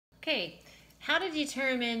Okay, how to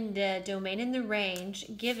determine the domain and the range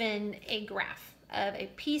given a graph of a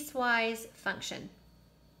piecewise function.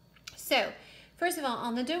 So, first of all,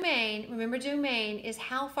 on the domain, remember domain is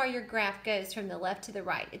how far your graph goes from the left to the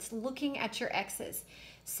right. It's looking at your x's.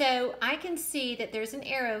 So I can see that there's an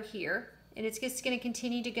arrow here, and it's just going to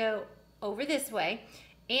continue to go over this way,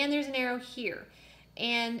 and there's an arrow here.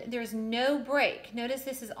 And there's no break. Notice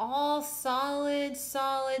this is all solid,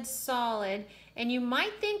 solid, solid. And you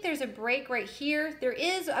might think there's a break right here. There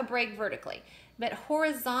is a break vertically, but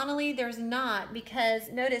horizontally there's not, because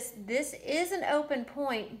notice this is an open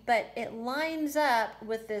point, but it lines up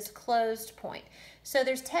with this closed point. So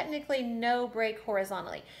there's technically no break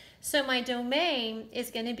horizontally. So my domain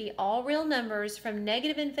is going to be all real numbers from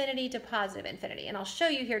negative infinity to positive infinity. And I'll show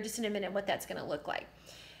you here just in a minute what that's going to look like.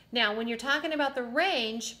 Now, when you're talking about the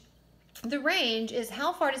range is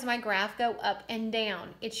how far does my graph go up and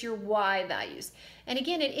down. It's your y values. And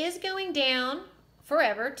again, it is going down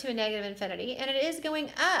forever to a negative infinity, and it is going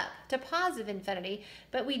up to positive infinity,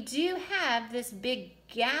 but we do have this big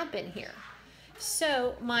gap in here.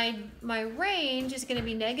 So my range is going to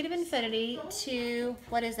be negative infinity to,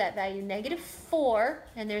 what is that value? -4,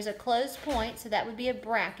 and there's a closed point, so that would be a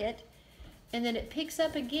bracket. And then it picks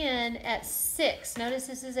up again at 6. Notice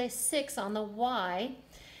this is a 6 on the y.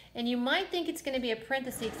 And you might think it's going to be a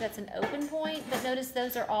parenthesis because that's an open point, but notice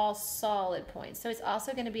those are all solid points. So it's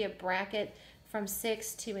also going to be a bracket from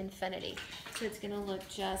 6 to infinity. So it's going to look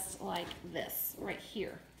just like this right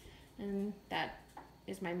here. And that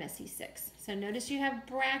is my messy 6. So notice you have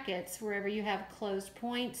brackets wherever you have closed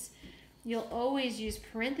points. You'll always use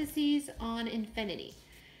parentheses on infinity.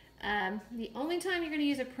 The only time you're going to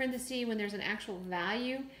use a parenthesis when there's an actual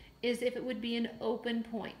value is if it would be an open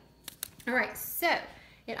point. All right, so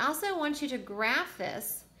it also wants you to graph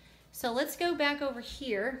this. So let's go back over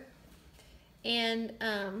here, and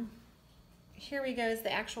here we go is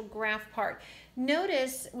the actual graph part.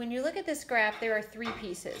 Notice when you look at this graph, there are 3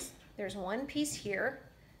 pieces. There's one piece here,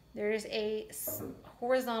 there's a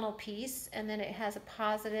horizontal piece, and then it has a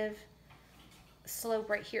positive slope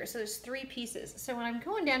right here. So there's 3 pieces. So when I'm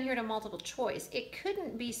going down here to multiple choice, it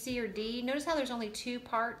couldn't be C or D. Notice how there's only 2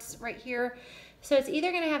 parts right here. So it's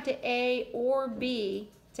either going to have to A or B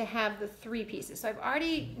to have the 3 pieces. So I've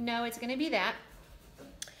already know it's going to be that.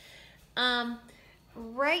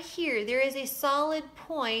 Right here, there is a solid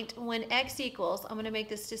point when x equals, I'm going to make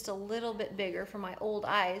this just a little bit bigger for my old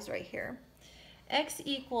eyes right here. X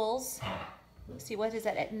equals, let's see, what is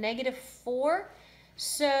that, at -4?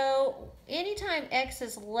 So anytime x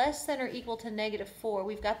is less than or equal to -4,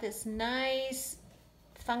 we've got this nice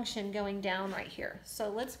function going down right here. So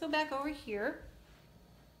let's go back over here.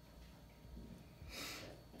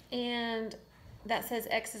 And that says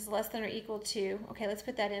x is less than or equal to, okay, let's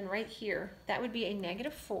put that in right here. That would be a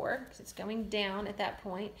 -4 because it's going down at that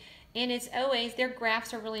point. And it's always, their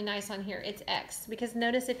graphs are really nice on here. It's x, because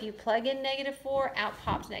notice if you plug in -4, out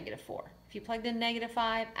pops -4. If you plugged in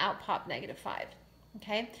 -5, out popped -5.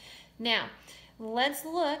 Okay, now let's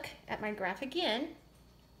look at my graph again.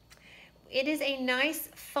 It is a nice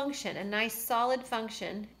function, a nice solid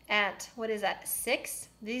function at, what is that, 6?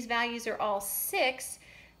 These values are all 6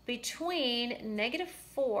 between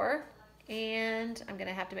 -4 and, I'm going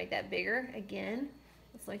to have to make that bigger again.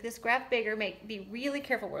 Let's make this graph bigger. Be really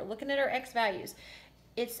careful. We're looking at our x values.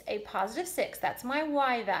 It's a +6. That's my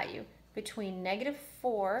y value between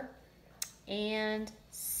 -4 and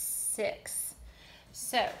 6.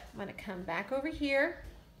 So I'm going to come back over here.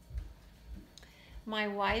 My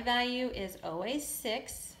y value is always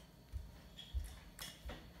 6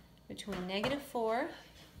 between -4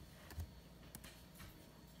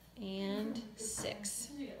 and 6.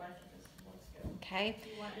 Okay,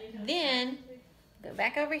 then go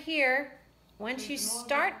back over here. Once you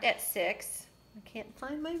start at 6, I can't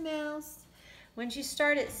find my mouse. Once you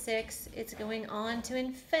start at 6, it's going on to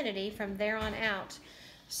infinity from there on out.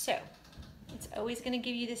 So it's always going to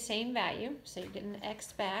give you the same value, so you're getting an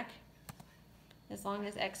x back as long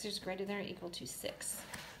as x is greater than or equal to 6.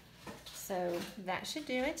 So that should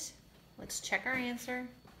do it. Let's check our answer.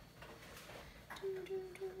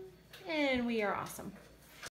 And we are awesome.